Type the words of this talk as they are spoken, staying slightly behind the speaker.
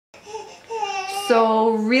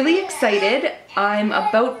So really excited. I'm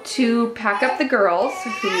about to pack up the girls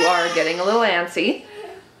who are getting a little antsy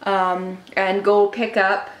and go pick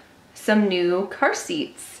up some new car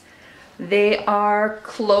seats. They are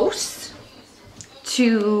close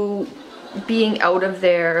to being out of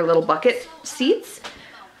their little bucket seats,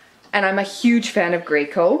 and I'm a huge fan of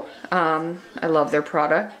Graco. I love their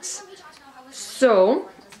products. So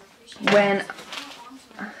when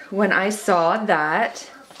I saw that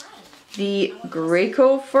the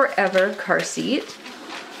Graco4Ever Car Seat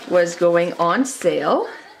was going on sale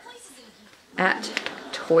at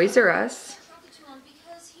Toys R Us,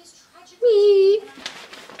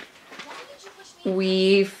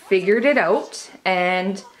 we figured it out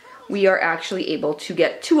and we are actually able to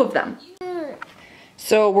get 2 of them.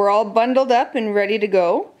 So we're all bundled up and ready to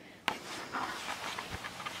go.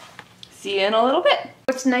 See you in a little bit.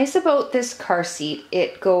 What's nice about this car seat,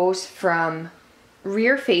 it goes from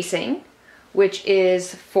rear facing, which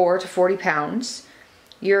is 4 to 40 pounds.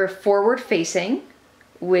 Your forward facing,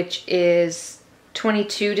 which is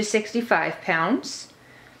 22 to 65 pounds.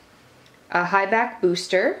 A high back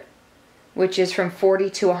booster, which is from 40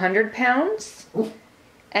 to 100 pounds.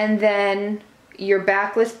 And then your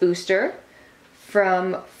backless booster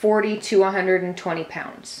from 40 to 120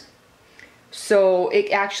 pounds. So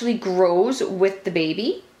it actually grows with the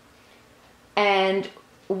baby. And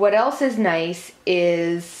what else is nice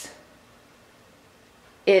is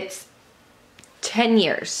it's 10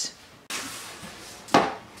 years.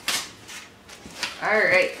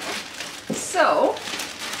 Alright, so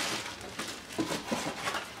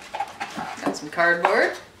got some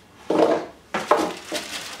cardboard.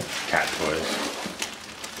 Cat toys.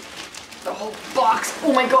 The whole box,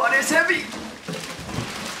 oh my god, it's heavy!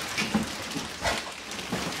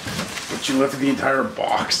 But you lifted the entire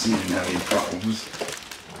box and you didn't have any problems.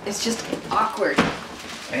 It's just awkward.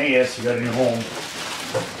 And yes, you got a new home.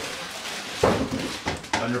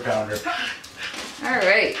 100-pounder.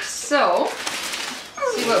 Alright, so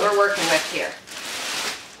let's see what we're working with here.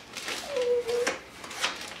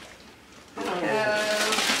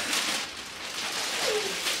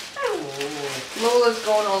 Lola's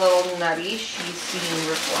going a little nutty. She's seeing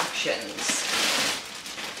reflections.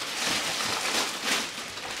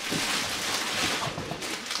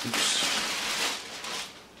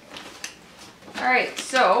 Alright,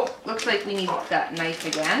 so looks like we need that knife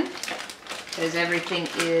again because everything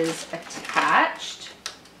is attached.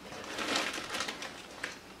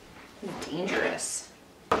 Dangerous.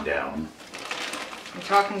 Down. I'm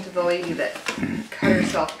talking to the lady that cut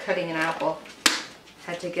herself cutting an apple.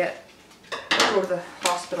 Had to go to the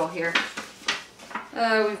hospital here.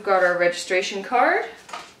 We've got our registration card.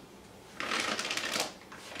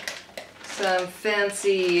 Some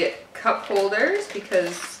fancy cup holders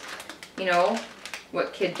because, you know,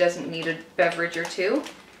 what kid doesn't need a beverage or two?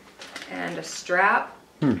 And a strap.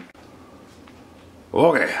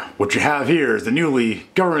 Okay, what you have here is the newly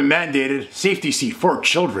government-mandated safety seat for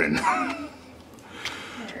children.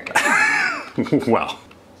 Well,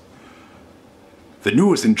 the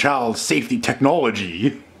newest in child safety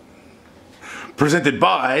technology, presented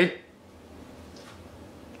by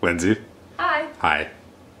Lindsay. Hi. Hi.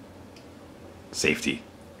 Safety.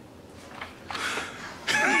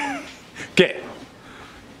 Okay.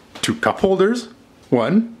 2 cup holders.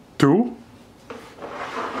 1, 2.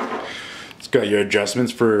 It's got your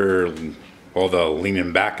adjustments for all the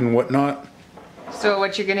leaning back and whatnot. So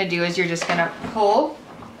what you're gonna do is you're just gonna pull.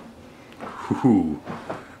 Ooh,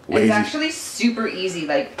 lazy. It's actually super easy.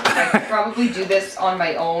 Like I could probably do this on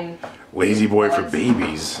my own. Lazy boy for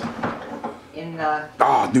babies. In the.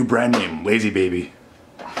 Ah, new brand name, Lazy Baby.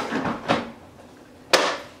 All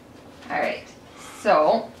right.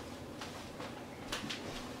 So.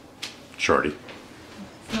 Shorty.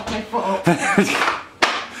 It's not my fault.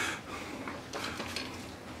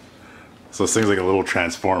 So this thing's like a little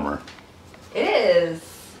transformer. It is.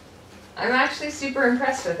 I'm actually super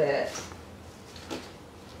impressed with it.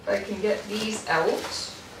 If I can get these out.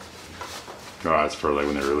 Oh, that's for like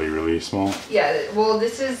when they're really, really small. Yeah, well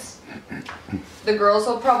this is, the girls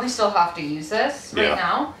will probably still have to use this right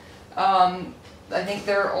now. I think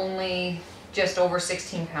they're only just over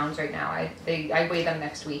 16 pounds right now. I weigh them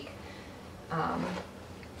next week.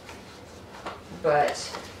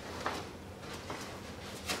 But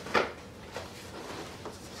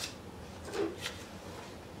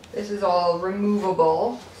this is all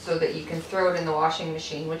removable so that you can throw it in the washing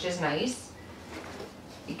machine, which is nice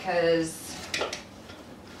because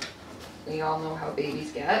we all know how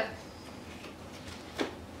babies get.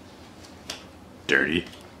 Dirty.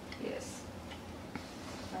 Yes.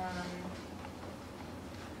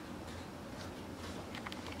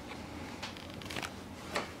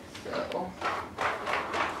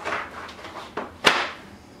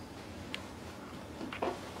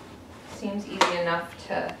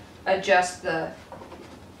 adjust the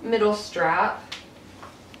middle strap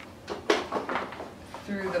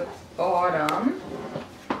through the bottom.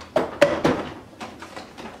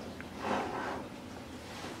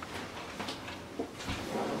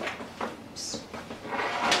 Oops.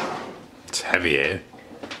 It's heavy, eh?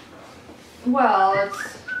 Well,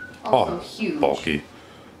 it's also huge. Bulky.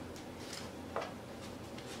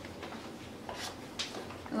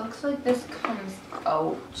 It looks like this comes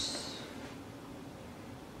out.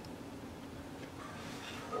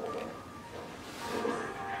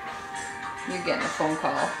 You're getting a phone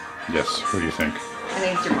call. Yes, what do you think? I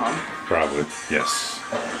think it's your mom. Probably, yes.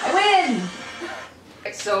 I win!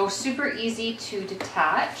 Okay, so super easy to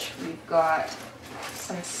detach. We've got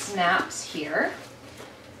some snaps here.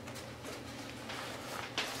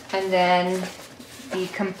 And then the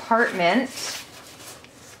compartment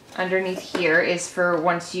underneath here is for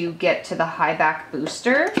once you get to the high back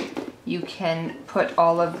booster, you can put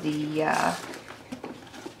all of the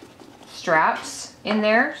straps in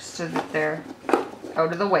there so that they're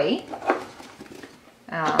out of the way.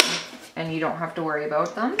 And you don't have to worry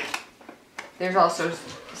about them. There's also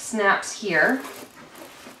snaps here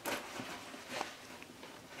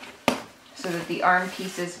so that the arm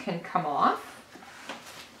pieces can come off.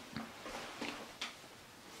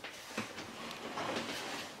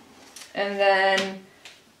 And then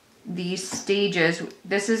these stages,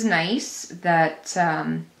 this is nice that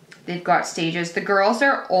they've got stages. The girls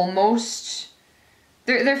are almost,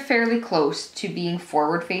 they're fairly close to being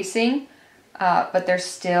forward facing, but they're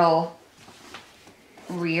still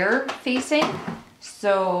rear facing.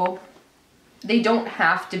 So they don't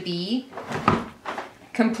have to be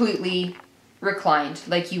completely reclined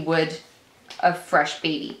like you would a fresh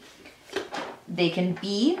baby. They can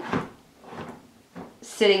be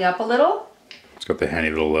sitting up a little. It's got the handy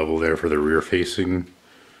little level there for the rear facing.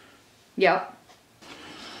 Yep.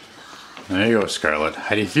 There you go, Scarlett.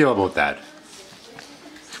 How do you feel about that?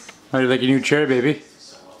 How do you like your new chair, baby?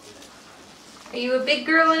 Are you a big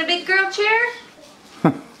girl in a big girl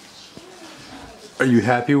chair? Are you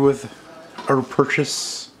happy with our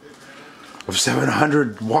purchase of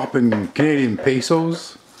 700 whopping Canadian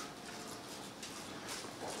pesos?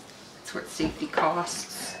 That's what safety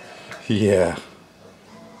costs. Yeah.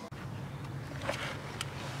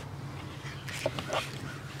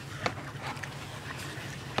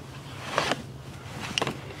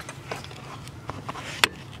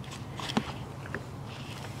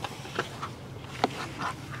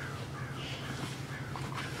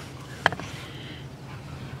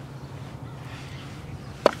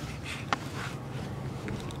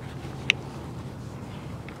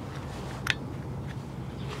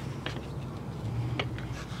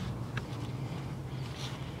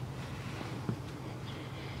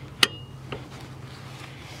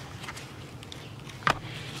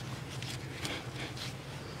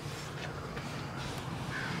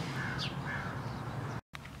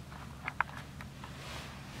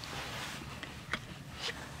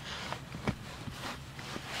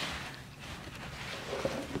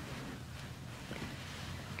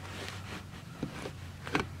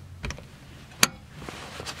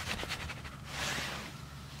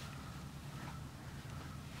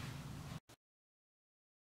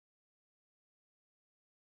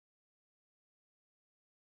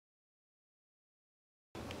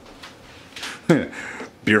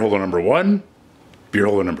 Beer holder number 1, beer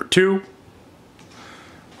holder number 2.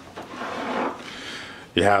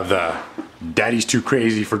 You have the Daddy's Too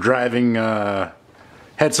Crazy for Driving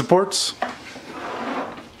head supports.